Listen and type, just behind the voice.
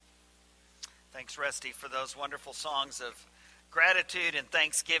Thanks, Rusty, for those wonderful songs of gratitude and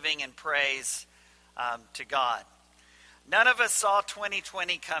thanksgiving and praise to God. None of us saw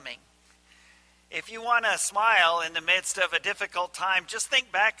 2020 coming. If you want to smile in the midst of a difficult time, just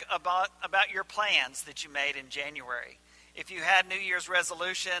think back about your plans that you made in January. If you had New Year's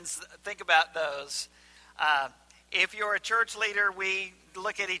resolutions, think about those. If you're a church leader, we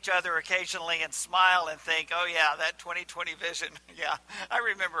look at each other occasionally and smile and think, oh yeah, that 2020 vision, yeah, I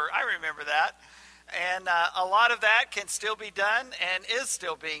remember that. And a lot of that can still be done and is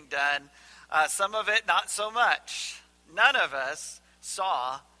still being done. Some of it not so much. None of us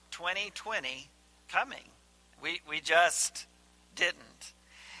saw 2020 coming. We just didn't.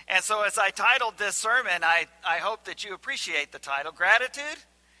 And so as I titled this sermon, I hope that you appreciate the title, Gratitude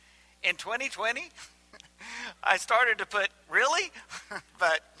in 2020. I started to put, really?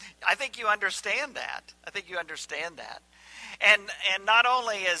 But I think you understand that. And not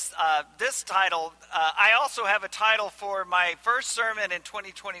only is this title, I also have a title for my first sermon in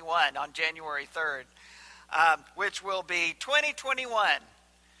 2021 on January 3rd, which will be 2021.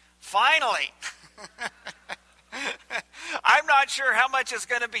 Finally. I'm not sure how much is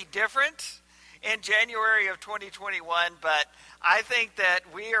going to be different in January of 2021, but I think that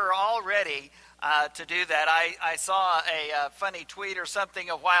we are all ready to do that. I saw a funny tweet or something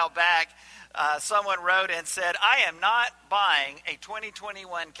a while back. Someone wrote and said, I am not buying a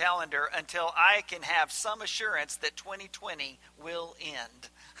 2021 calendar until I can have some assurance that 2020 will end.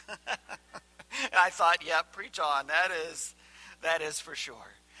 And I thought, yeah, preach on. That is for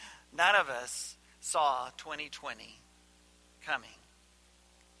sure. None of us saw 2020 coming.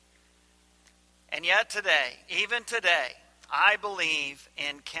 And yet today, even today, I believe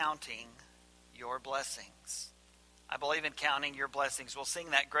in counting your blessings. I believe in counting your blessings. We'll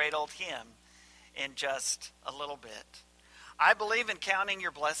sing that great old hymn in just a little bit. I believe in counting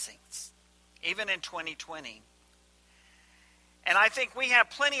your blessings, even in 2020. And I think we have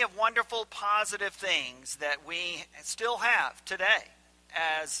plenty of wonderful, positive things that we still have today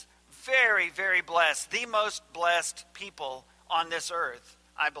as very, very blessed, the most blessed people on this earth,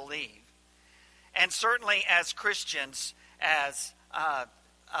 I believe. And certainly as Christians, as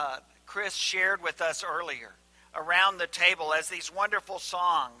Chris shared with us earlier, around the table as these wonderful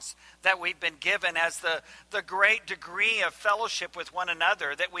songs that we've been given, as the great degree of fellowship with one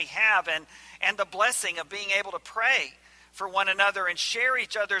another that we have, and the blessing of being able to pray for one another and share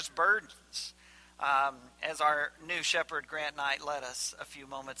each other's burdens, as our new shepherd Grant Knight led us a few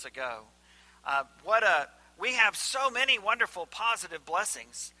moments ago. We have so many wonderful positive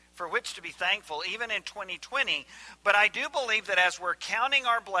blessings for which to be thankful, even in 2020. But I do believe that as we're counting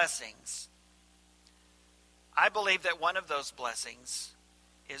our blessings, I believe that one of those blessings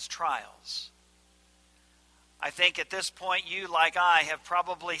is trials. I think at this point, you, like I, have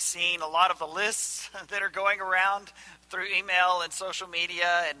probably seen a lot of the lists that are going around through email and social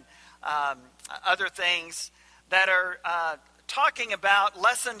media and other things that are talking about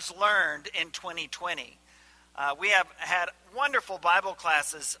lessons learned in 2020. We have had wonderful Bible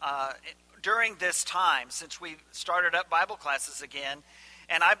classes during this time since we started up Bible classes again.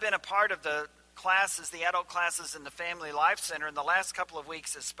 And I've been a part of the classes, the adult classes in the Family Life Center in the last couple of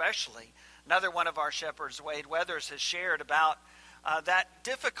weeks especially. Another one of our shepherds, Wade Weathers, has shared about that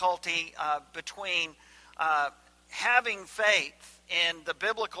difficulty between having faith in the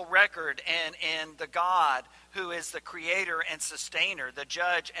biblical record and in the God who is the creator and sustainer, the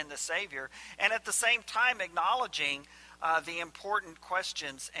judge and the savior, and at the same time acknowledging the important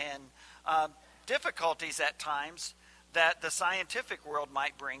questions and difficulties at times that the scientific world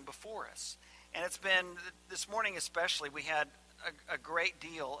might bring before us. And it's been, this morning especially, we had a great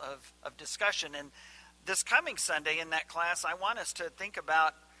deal of discussion. And this coming Sunday in that class, I want us to think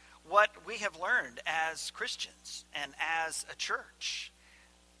about what we have learned as Christians and as a church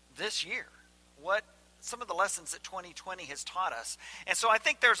this year. What some of the lessons that 2020 has taught us. And so I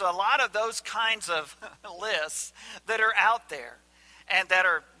think there's a lot of those kinds of lists that are out there and that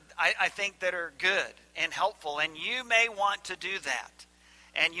are, I think, that are good and helpful. And you may want to do that.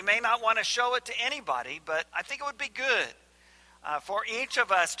 And you may not want to show it to anybody, but I think it would be good for each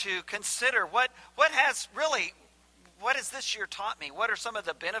of us to consider what has this year taught me? What are some of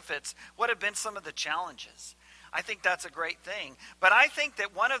the benefits? What have been some of the challenges? I think that's a great thing. But I think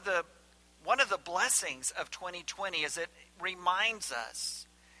that one of the blessings of 2020 is it reminds us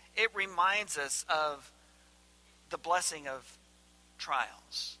of the blessing of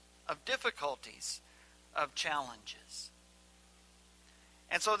trials, of difficulties, of challenges.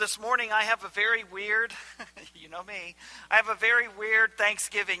 And so this morning I have a very weird, you know me, I have a very weird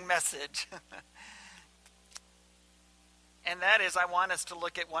Thanksgiving message. And that is, I want us to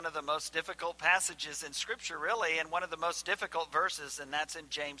look at one of the most difficult passages in Scripture, really, and one of the most difficult verses, and that's in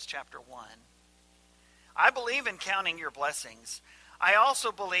James chapter 1. I believe in counting your blessings. I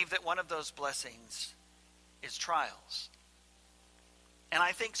also believe that one of those blessings is trials. And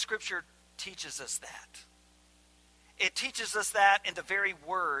I think Scripture teaches us that. It teaches us that in the very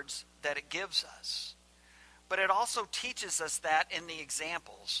words that it gives us. But it also teaches us that in the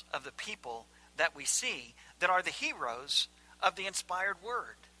examples of the people that we see that are the heroes of the inspired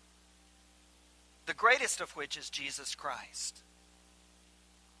word. The greatest of which is Jesus Christ.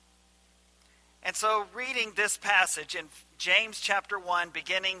 And so reading this passage in James chapter 1,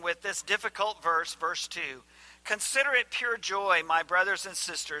 beginning with this difficult verse, verse 2, consider it pure joy, my brothers and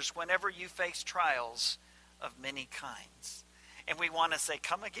sisters, whenever you face trials of many kinds. And we want to say,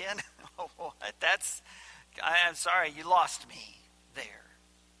 come again? What? I'm sorry, you lost me there.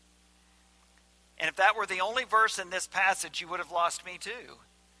 And if that were the only verse in this passage, you would have lost me too.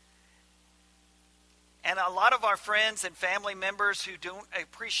 And a lot of our friends and family members who don't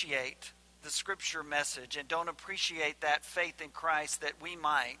appreciate the Scripture message and don't appreciate that faith in Christ that we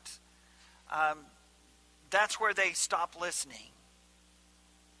might, that's where they stop listening.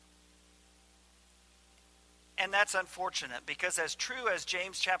 And that's unfortunate, because as true as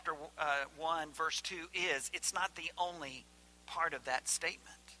James chapter 1 verse 2 is, it's not the only part of that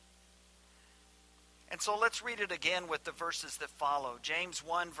statement. And so let's read it again with the verses that follow. James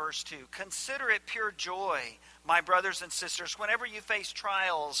 1 verse 2. Consider it pure joy, my brothers and sisters, whenever you face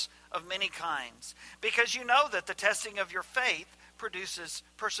trials of many kinds, because you know that the testing of your faith produces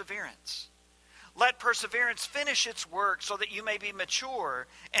perseverance. Let perseverance finish its work so that you may be mature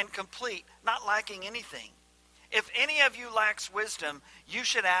and complete, not lacking anything. If any of you lacks wisdom, you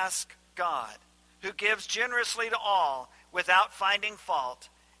should ask God, who gives generously to all without finding fault,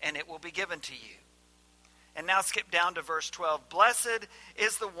 and it will be given to you. And now skip down to verse 12. Blessed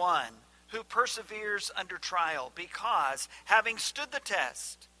is the one who perseveres under trial, because having stood the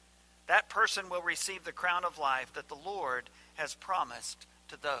test, that person will receive the crown of life that the Lord has promised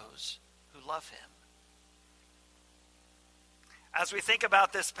to those who love him. As we think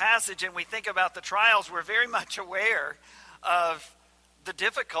about this passage and we think about the trials, we're very much aware of the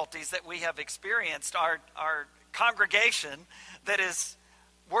difficulties that we have experienced. Our congregation that is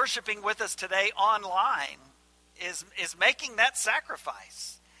worshiping with us today online is making that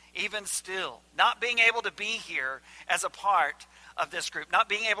sacrifice, even still. Not being able to be here as a part of this group, not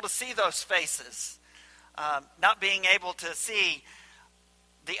being able to see those faces, not being able to see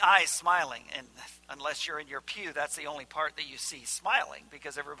the eyes smiling. And unless you're in your pew, that's the only part that you see smiling,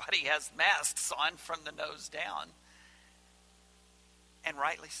 because everybody has masks on from the nose down. And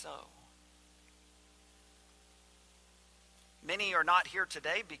rightly so. Many are not here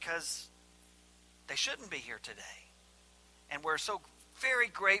today because they shouldn't be here today. And we're so very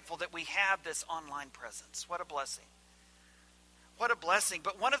grateful that we have this online presence. What a blessing. What a blessing.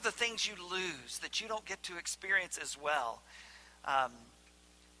 But one of the things you lose that you don't get to experience as well,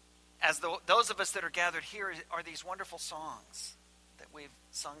 those of us that are gathered here, are these wonderful songs that we've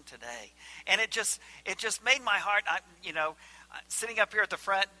sung today. And it just made my heart, sitting up here at the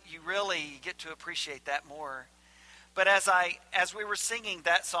front, you really get to appreciate that more. But as we were singing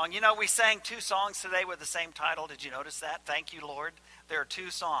that song, we sang 2 songs today with the same title. Did you notice that? Thank you, Lord. There are 2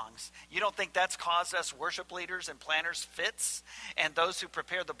 songs. You don't think that's caused us worship leaders and planners fits, and those who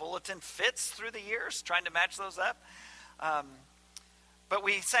prepare the bulletin fits through the years, trying to match those up? But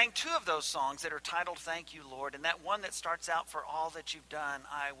we sang 2 of those songs that are titled Thank You, Lord. And that one that starts out, for all that you've done,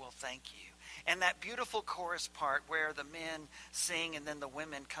 I will thank you. And that beautiful chorus part where the men sing and then the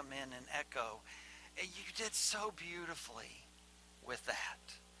women come in and echo. You did so beautifully with that.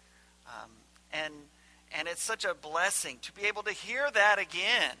 And it's such a blessing to be able to hear that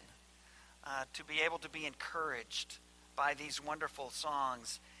again. To be able to be encouraged by these wonderful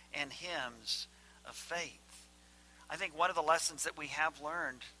songs and hymns of faith. I think one of the lessons that we have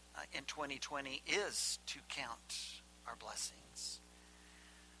learned in 2020 is to count our blessings.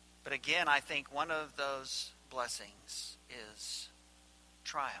 But again, I think one of those blessings is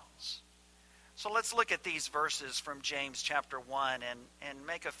trials. So let's look at these verses from James chapter 1 and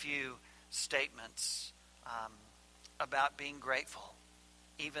make a few statements about being grateful,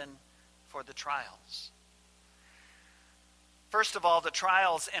 even for the trials. First of all, the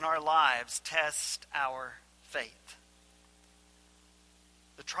trials in our lives test our faith.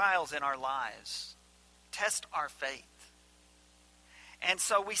 The trials in our lives test our faith. And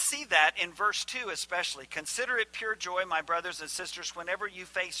so we see that in verse 2 especially. Consider it pure joy, my brothers and sisters, whenever you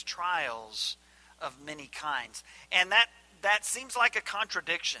face trials of many kinds. And that seems like a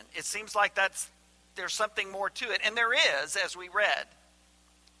contradiction. It seems like that's there's something more to it. And there is, as we read.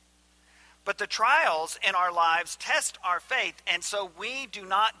 But the trials in our lives test our faith, and so we do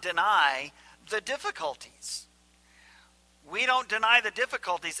not deny the difficulties. We don't deny the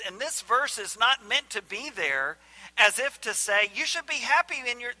difficulties. And this verse is not meant to be there as if to say, you should be happy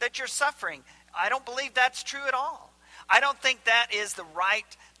that you're suffering. I don't believe that's true at all. I don't think that is the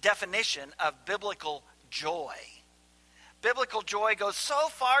right definition of biblical joy. Biblical joy goes so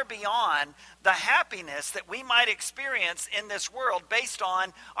far beyond the happiness that we might experience in this world based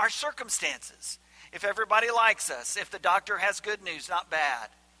on our circumstances. If everybody likes us, if the doctor has good news, not bad,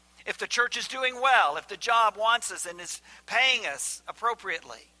 if the church is doing well, if the job wants us and is paying us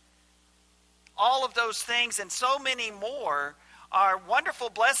appropriately. All of those things and so many more are wonderful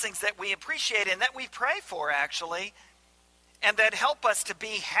blessings that we appreciate and that we pray for, actually, and that help us to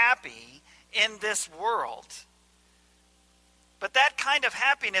be happy in this world. But that kind of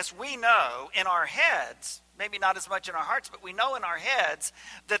happiness we know in our heads, maybe not as much in our hearts, but we know in our heads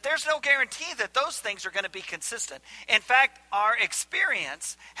that there's no guarantee that those things are going to be consistent. In fact, our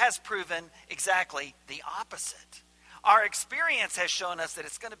experience has proven exactly the opposite. Our experience has shown us that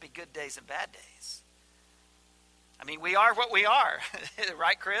it's going to be good days and bad days. I mean, we are what we are,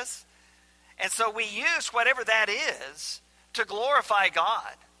 right, Chris? And so we use whatever that is to glorify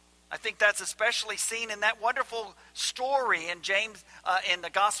God. I think that's especially seen in that wonderful story in in the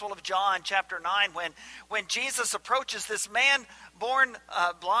Gospel of John, chapter 9, when Jesus approaches this man born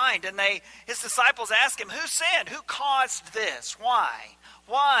blind, and his disciples ask him, "Who sinned? Who caused this? Why?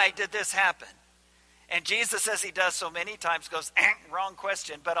 Why did this happen?" And Jesus, as he does so many times, goes, "Wrong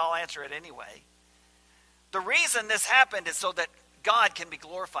question, but I'll answer it anyway." The reason this happened is so that God can be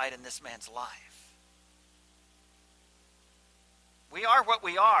glorified in this man's life. We are what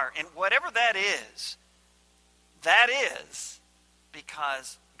we are, and whatever that is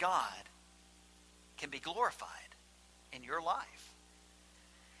because God can be glorified in your life.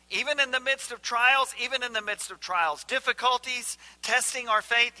 Even in the midst of trials, difficulties, testing our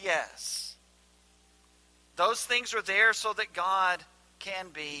faith, yes. Those things are there so that God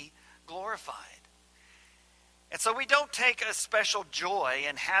can be glorified. And so we don't take a special joy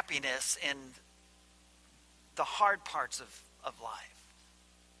and happiness in the hard parts of life.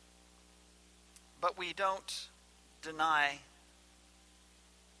 But we don't deny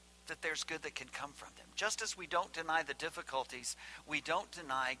that there's good that can come from them. Just as we don't deny the difficulties, we don't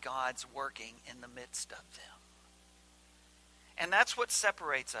deny God's working in the midst of them. And that's what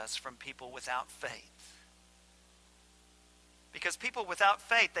separates us from people without faith. Because people without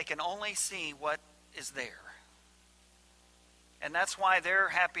faith, they can only see what is there. And that's why their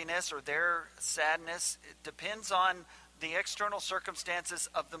happiness or their sadness depends on the external circumstances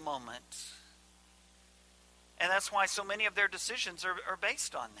of the moment. And that's why so many of their decisions are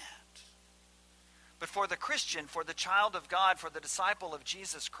based on that. But for the Christian, for the child of God, for the disciple of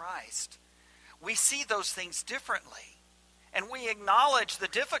Jesus Christ, we see those things differently. And we acknowledge the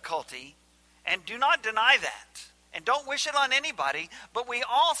difficulty and do not deny that. And don't wish it on anybody, but we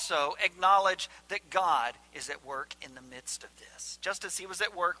also acknowledge that God is at work in the midst of this. Just as he was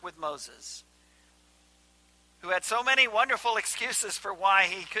at work with Moses, who had so many wonderful excuses for why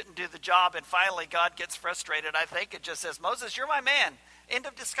he couldn't do the job, and finally God gets frustrated. I think it just says, "Moses, you're my man. End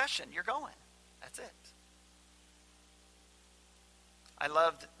of discussion. You're going." That's it. I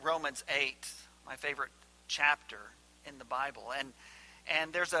loved Romans 8, my favorite chapter in the Bible.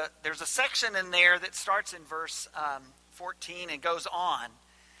 And there's a section in there that starts in verse 14 and goes on.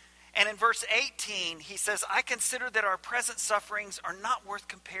 And in verse 18, he says, "I consider that our present sufferings are not worth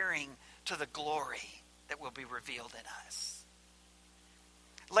comparing to the glory that will be revealed in us."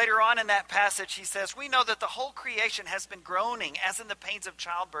 Later on in that passage, he says, "We know that the whole creation has been groaning as in the pains of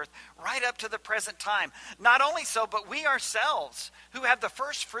childbirth right up to the present time. Not only so, but we ourselves, who have the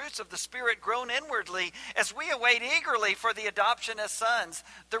first fruits of the Spirit, groan inwardly as we await eagerly for the adoption as sons,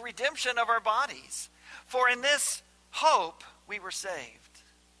 the redemption of our bodies. For in this hope we were saved.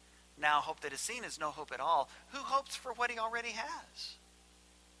 Now hope that is seen is no hope at all. Who hopes for what he already has?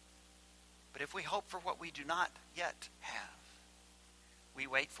 But if we hope for what we do not yet have, we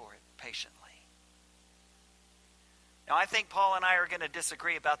wait for it patiently." Now, I think Paul and I are going to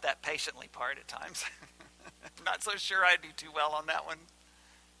disagree about that patiently part at times. I'm not so sure I do too well on that one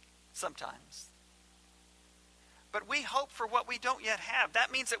sometimes. But we hope for what we don't yet have.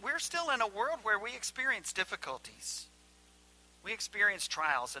 That means that we're still in a world where we experience difficulties. We experience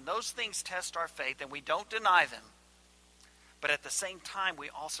trials, and those things test our faith, and we don't deny them. But at the same time, we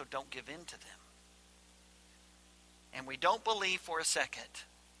also don't give in to them. And we don't believe for a second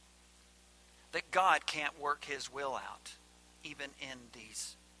that God can't work his will out, even in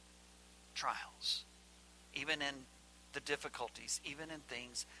these trials, even in the difficulties, even in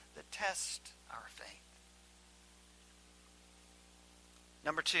things that test our faith.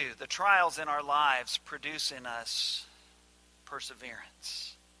 Number 2, the trials in our lives produce in us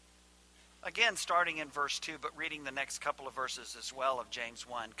perseverance. Again, starting in verse 2, but reading the next couple of verses as well of James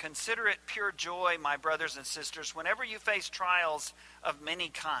 1. Consider it pure joy, my brothers and sisters, whenever you face trials of many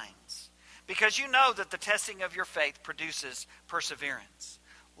kinds, because you know that the testing of your faith produces perseverance.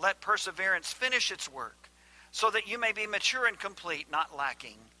 Let perseverance finish its work, so that you may be mature and complete, not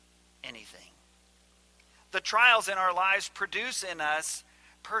lacking anything. The trials in our lives produce in us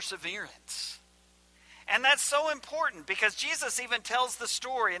perseverance. And that's so important because Jesus even tells the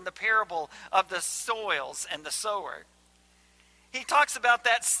story in the parable of the soils and the sower. He talks about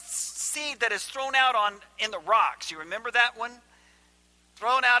that seed that is thrown out in the rocks. You remember that one?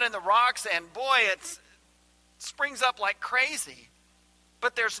 Thrown out in the rocks, and boy, it springs up like crazy.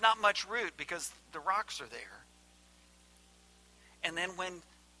 But there's not much root because the rocks are there. And then when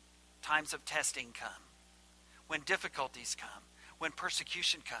times of testing come, when difficulties come, when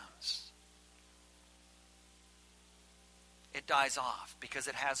persecution comes, it dies off because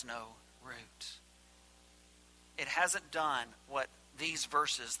it has no root. It hasn't done what these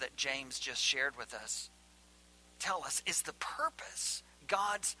verses that James just shared with us tell us is the purpose,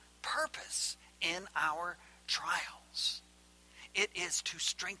 God's purpose in our trials. It is to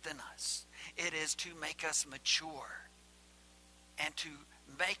strengthen us. It is to make us mature and to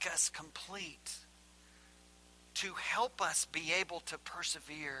make us complete, to help us be able to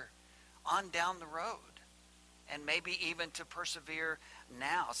persevere on down the road. And maybe even to persevere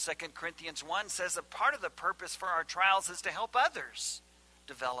now. 2 Corinthians 1 says a part of the purpose for our trials is to help others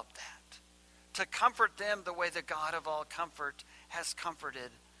develop that. To comfort them the way the God of all comfort has comforted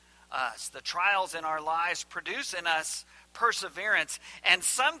us. The trials in our lives produce in us perseverance. And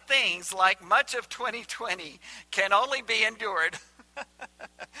some things, like much of 2020, can only be endured.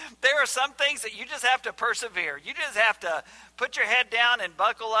 There are some things that you just have to persevere. You just have to put your head down and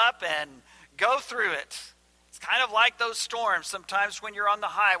buckle up and go through it. It's kind of like those storms sometimes when you're on the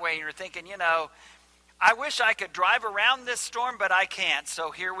highway and you're thinking, I wish I could drive around this storm, but I can't,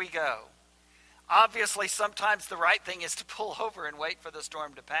 so here we go. Obviously, sometimes the right thing is to pull over and wait for the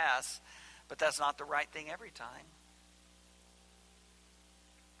storm to pass, but that's not the right thing every time.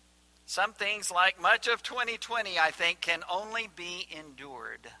 Some things, like much of 2020, I think, can only be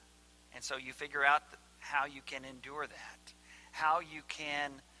endured. And so you figure out how you can endure that, how you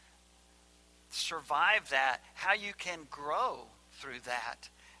can survive that, how you can grow through that,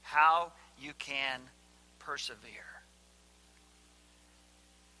 how you can persevere.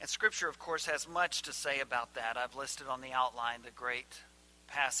 And Scripture, of course, has much to say about that. I've listed on the outline the great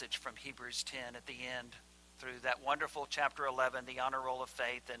passage from Hebrews 10 at the end through that wonderful chapter 11, the honor roll of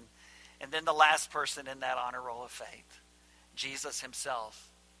faith, and then the last person in that honor roll of faith, Jesus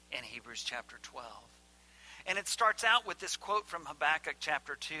himself in Hebrews chapter 12. And it starts out with this quote from Habakkuk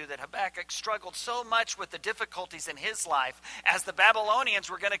chapter 2, that Habakkuk struggled so much with the difficulties in his life as the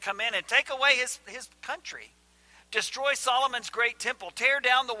Babylonians were going to come in and take away his country, destroy Solomon's great temple, tear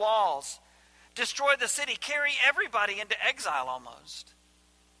down the walls, destroy the city, carry everybody into exile almost.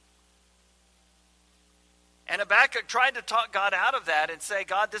 And Habakkuk tried to talk God out of that and say,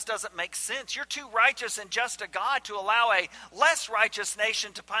 God, this doesn't make sense. You're too righteous and just a God to allow a less righteous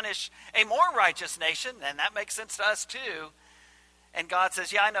nation to punish a more righteous nation. And that makes sense to us too. And God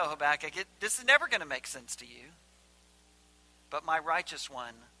says, yeah, I know, Habakkuk, this is never going to make sense to you. But my righteous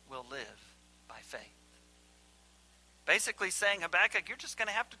one will live by faith. Basically saying, Habakkuk, you're just going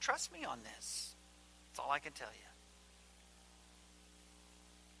to have to trust me on this. That's all I can tell you.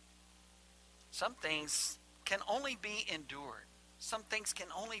 Some things can only be endured. Some things can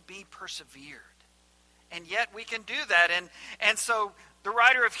only be persevered. And yet we can do that. And so the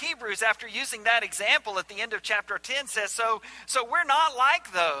writer of Hebrews, after using that example at the end of chapter 10, says, so we're not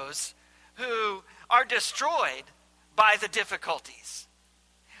like those who are destroyed by the difficulties.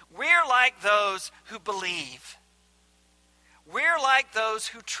 We're like those who believe. We're like those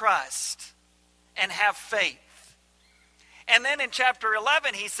who trust and have faith. And then in chapter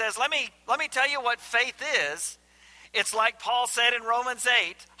 11, he says, let me tell you what faith is. It's like Paul said in Romans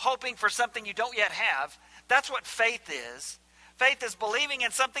 8, hoping for something you don't yet have. That's what faith is. Faith is believing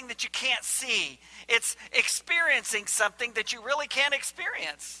in something that you can't see. It's experiencing something that you really can't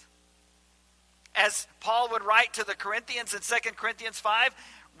experience. As Paul would write to the Corinthians in 2 Corinthians 5,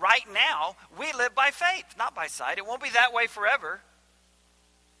 right now, we live by faith, not by sight. It won't be that way forever,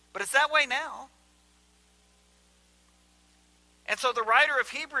 but it's that way now. And so the writer of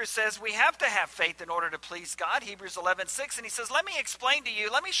Hebrews says we have to have faith in order to please God, Hebrews 11:6. And he says, let me explain to you,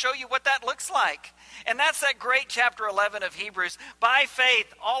 let me show you what that looks like. And that's that great chapter 11 of Hebrews. By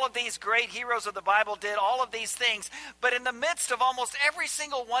faith, all of these great heroes of the Bible did all of these things. But in the midst of almost every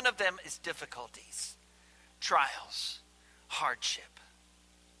single one of them is difficulties, trials, hardship,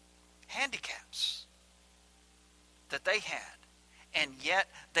 handicaps that they had. And yet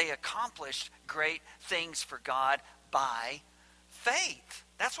they accomplished great things for God by faith.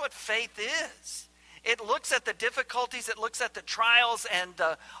 That's what faith is. It looks at the difficulties, it looks at the trials and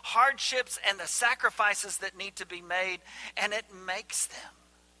the hardships and the sacrifices that need to be made, and it makes them.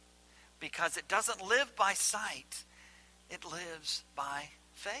 Because it doesn't live by sight, it lives by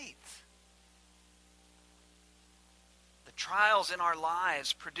faith. The trials in our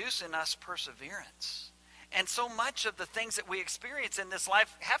lives produce in us perseverance. And so much of the things that we experience in this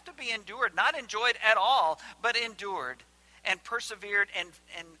life have to be endured, not enjoyed at all, but endured and persevered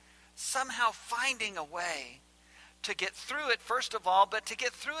and somehow finding a way to get through it, first of all, but to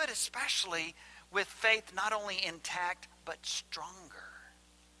get through it especially with faith not only intact, but stronger.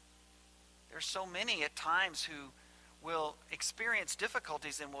 There's so many at times who will experience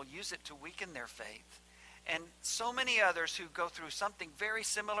difficulties and will use it to weaken their faith. And so many others who go through something very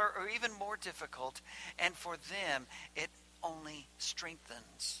similar or even more difficult, and for them, it only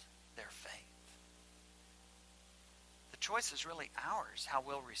strengthens their faith. The choice is really ours, how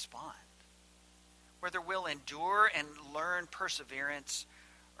we'll respond. Whether we'll endure and learn perseverance,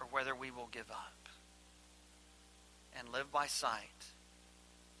 or whether we will give up and live by sight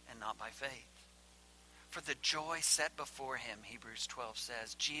and not by faith. For the joy set before him, Hebrews 12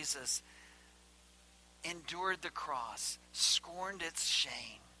 says, Jesus endured the cross, scorned its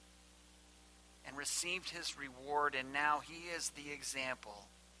shame, and received his reward, and now he is the example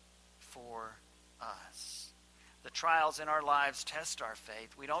for us. The trials in our lives test our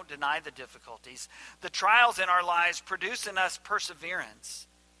faith. We don't deny the difficulties. The trials in our lives produce in us perseverance.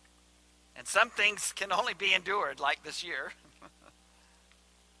 And some things can only be endured, like this year.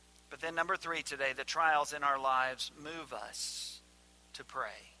 But then number 3 today, the trials in our lives move us to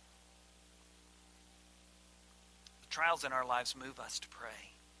pray. The trials in our lives move us to pray.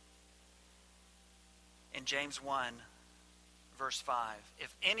 In James 1, verse 5,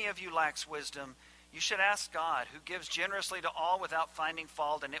 if any of you lacks wisdom, you should ask God, who gives generously to all without finding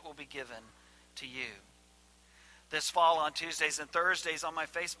fault, and it will be given to you. This fall on Tuesdays and Thursdays on my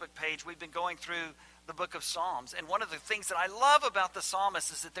Facebook page, we've been going through the book of Psalms. And one of the things that I love about the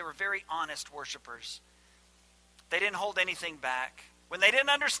psalmists is that they were very honest worshipers. They didn't hold anything back. When they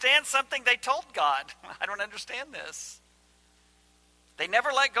didn't understand something, they told God, I don't understand this. They never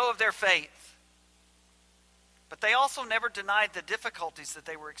let go of their faith. But they also never denied the difficulties that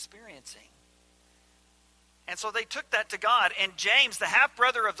they were experiencing. And so they took that to God. And James, the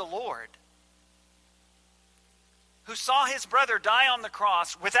half-brother of the Lord, who saw his brother die on the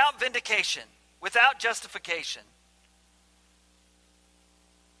cross without vindication, without justification.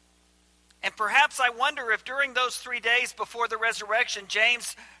 And perhaps I wonder if during those 3 days before the resurrection,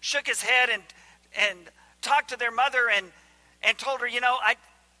 James shook his head and talked to their mother and told her,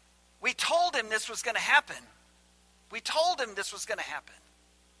 we told him this was going to happen. We told him this was going to happen.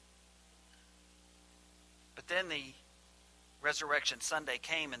 But then the Resurrection Sunday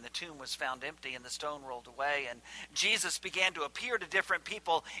came and the tomb was found empty and the stone rolled away, and Jesus began to appear to different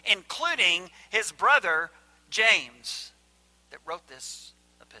people, including his brother James, that wrote this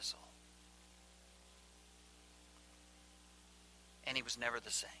epistle. And he was never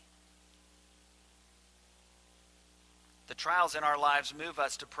the same. The trials in our lives move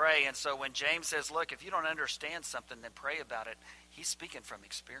us to pray, and so when James says, look, if you don't understand something, then pray about it, he's speaking from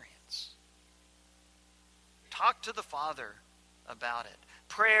experience. Talk to the Father about it.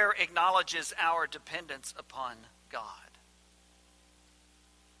 Prayer acknowledges our dependence upon God.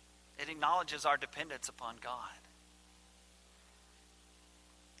 It acknowledges our dependence upon God.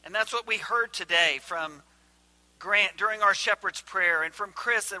 And that's what we heard today from Grant during our shepherd's prayer and from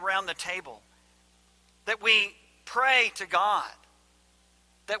Chris around the table. That we pray to God.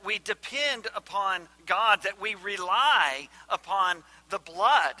 That we depend upon God. That we rely upon the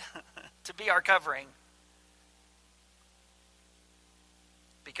blood to be our covering.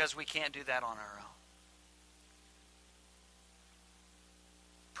 Because we can't do that on our own.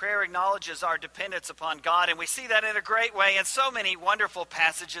 Prayer acknowledges our dependence upon God, and we see that in a great way in so many wonderful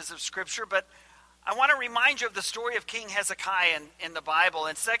passages of Scripture. But I want to remind you of the story of King Hezekiah in the Bible.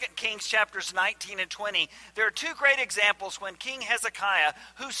 In 2 Kings chapters 19 and 20, there are 2 great examples when King Hezekiah,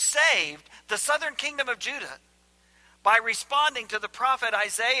 who saved the southern kingdom of Judah by responding to the prophet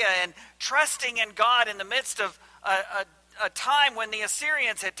Isaiah and trusting in God in the midst of a a time when the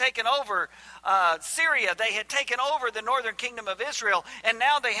Assyrians had taken over Syria. They had taken over the northern kingdom of Israel, and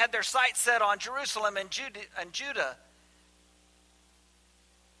now they had their sights set on Jerusalem and Judah.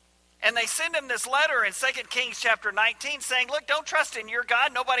 And they send him this letter in 2 Kings chapter 19 saying, look, don't trust in your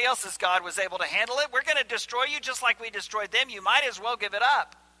God. Nobody else's God was able to handle it. We're going to destroy you just like we destroyed them. You might as well give it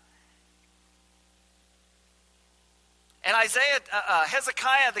up. And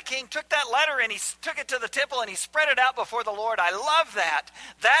Hezekiah the king took that letter and he took it to the temple and he spread it out before the Lord. I love that.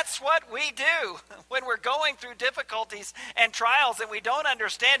 That's what we do when we're going through difficulties and trials and we don't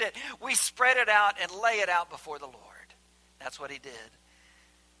understand it. We spread it out and lay it out before the Lord. That's what he did.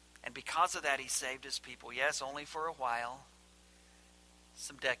 And because of that, he saved his people. Yes, only for a while,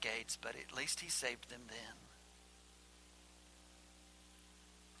 some decades, but at least he saved them then.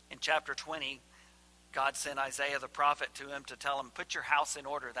 In chapter 20, God sent Isaiah the prophet to him to tell him, put your house in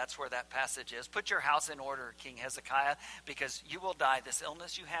order. That's where that passage is. Put your house in order, King Hezekiah, because you will die. This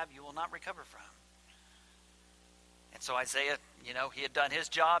illness you have, you will not recover from. And so Isaiah, he had done his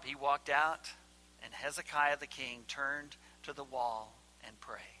job. He walked out, and Hezekiah the king turned to the wall and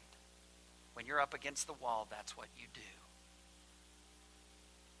prayed. When you're up against the wall, that's what you do.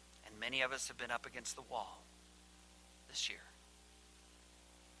 And many of us have been up against the wall this year.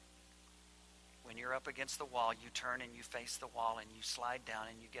 When you're up against the wall, you turn and you face the wall and you slide down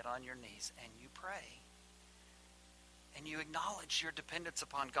and you get on your knees and you pray. And you acknowledge your dependence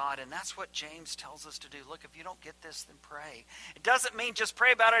upon God. And that's what James tells us to do. Look, if you don't get this, then pray. It doesn't mean just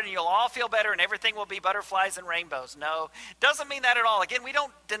pray about it and you'll all feel better and everything will be butterflies and rainbows. No, it doesn't mean that at all. Again, we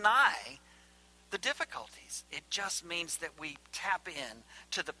don't deny the difficulties. It just means that we tap in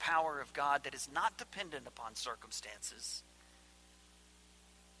to the power of God that is not dependent upon circumstances.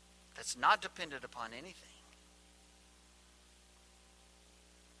 That's not dependent upon anything.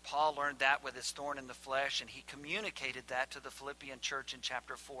 Paul learned that with his thorn in the flesh, and he communicated that to the Philippian church in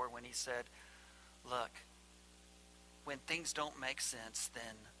chapter 4 when he said, look, when things don't make sense,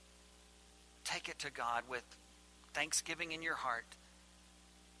 then take it to God with thanksgiving in your heart.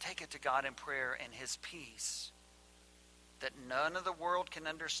 Take it to God in prayer, and his peace that none of the world can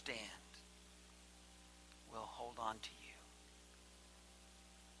understand will hold on to you.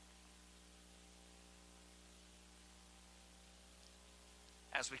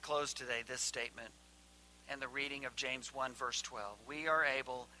 As we close today, this statement and the reading of James 1 verse 12, we are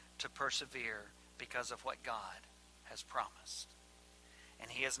able to persevere because of what God has promised.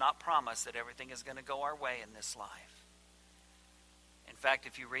 And he has not promised that everything is going to go our way in this life. In fact,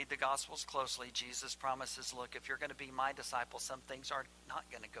 if you read the Gospels closely, Jesus promises, look, if you're going to be my disciple, some things are not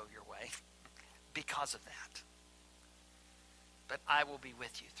going to go your way because of that. But I will be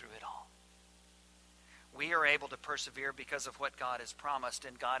with you through it all. We are able to persevere because of what God has promised,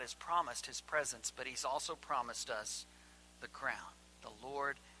 and God has promised his presence, but he's also promised us the crown. The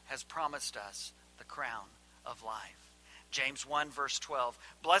Lord has promised us the crown of life. James 1 verse 12,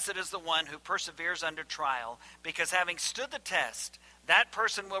 blessed is the one who perseveres under trial, because having stood the test, that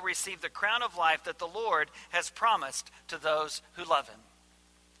person will receive the crown of life that the Lord has promised to those who love him.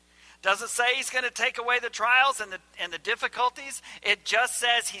 Doesn't say he's going to take away the trials and the difficulties. It just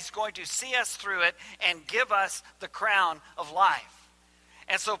says he's going to see us through it and give us the crown of life.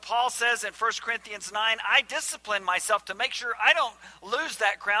 And so Paul says in 1 Corinthians 9, I discipline myself to make sure I don't lose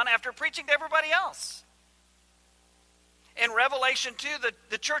that crown after preaching to everybody else. In Revelation 2,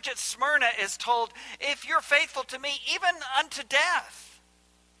 the church at Smyrna is told, if you're faithful to me, even unto death.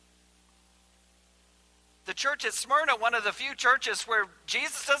 The church at Smyrna, one of the few churches where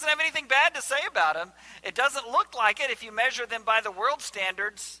Jesus doesn't have anything bad to say about him. It doesn't look like it if you measure them by the world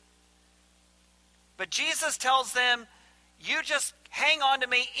standards. But Jesus tells them, you just hang on to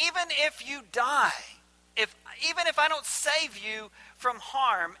me even if you die. Even if I don't save you from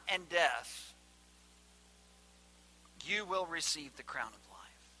harm and death. You will receive the crown of life.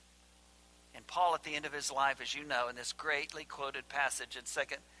 And Paul at the end of his life, as you know, in this greatly quoted passage in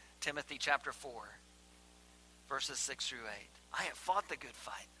 2 Timothy chapter 4, verses 6 through 8. I have fought the good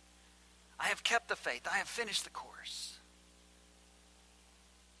fight. I have kept the faith. I have finished the course.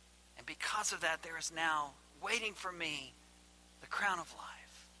 And because of that, there is now waiting for me the crown of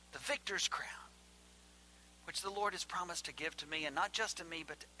life, the victor's crown, which the Lord has promised to give to me, and not just to me,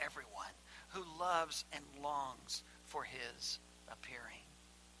 but to everyone who loves and longs for his appearing.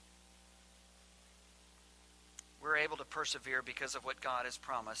 We're able to persevere because of what God has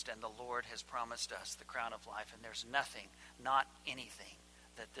promised, and the Lord has promised us the crown of life. And there's nothing, not anything,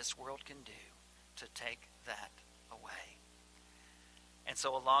 that this world can do to take that away. And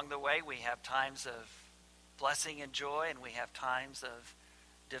so along the way, we have times of blessing and joy, and we have times of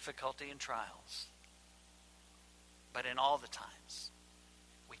difficulty and trials. But in all the times,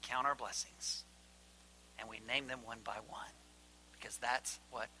 we count our blessings and we name them one by one, because that's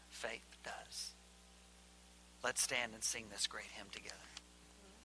what faith does. Let's stand and sing this great hymn together.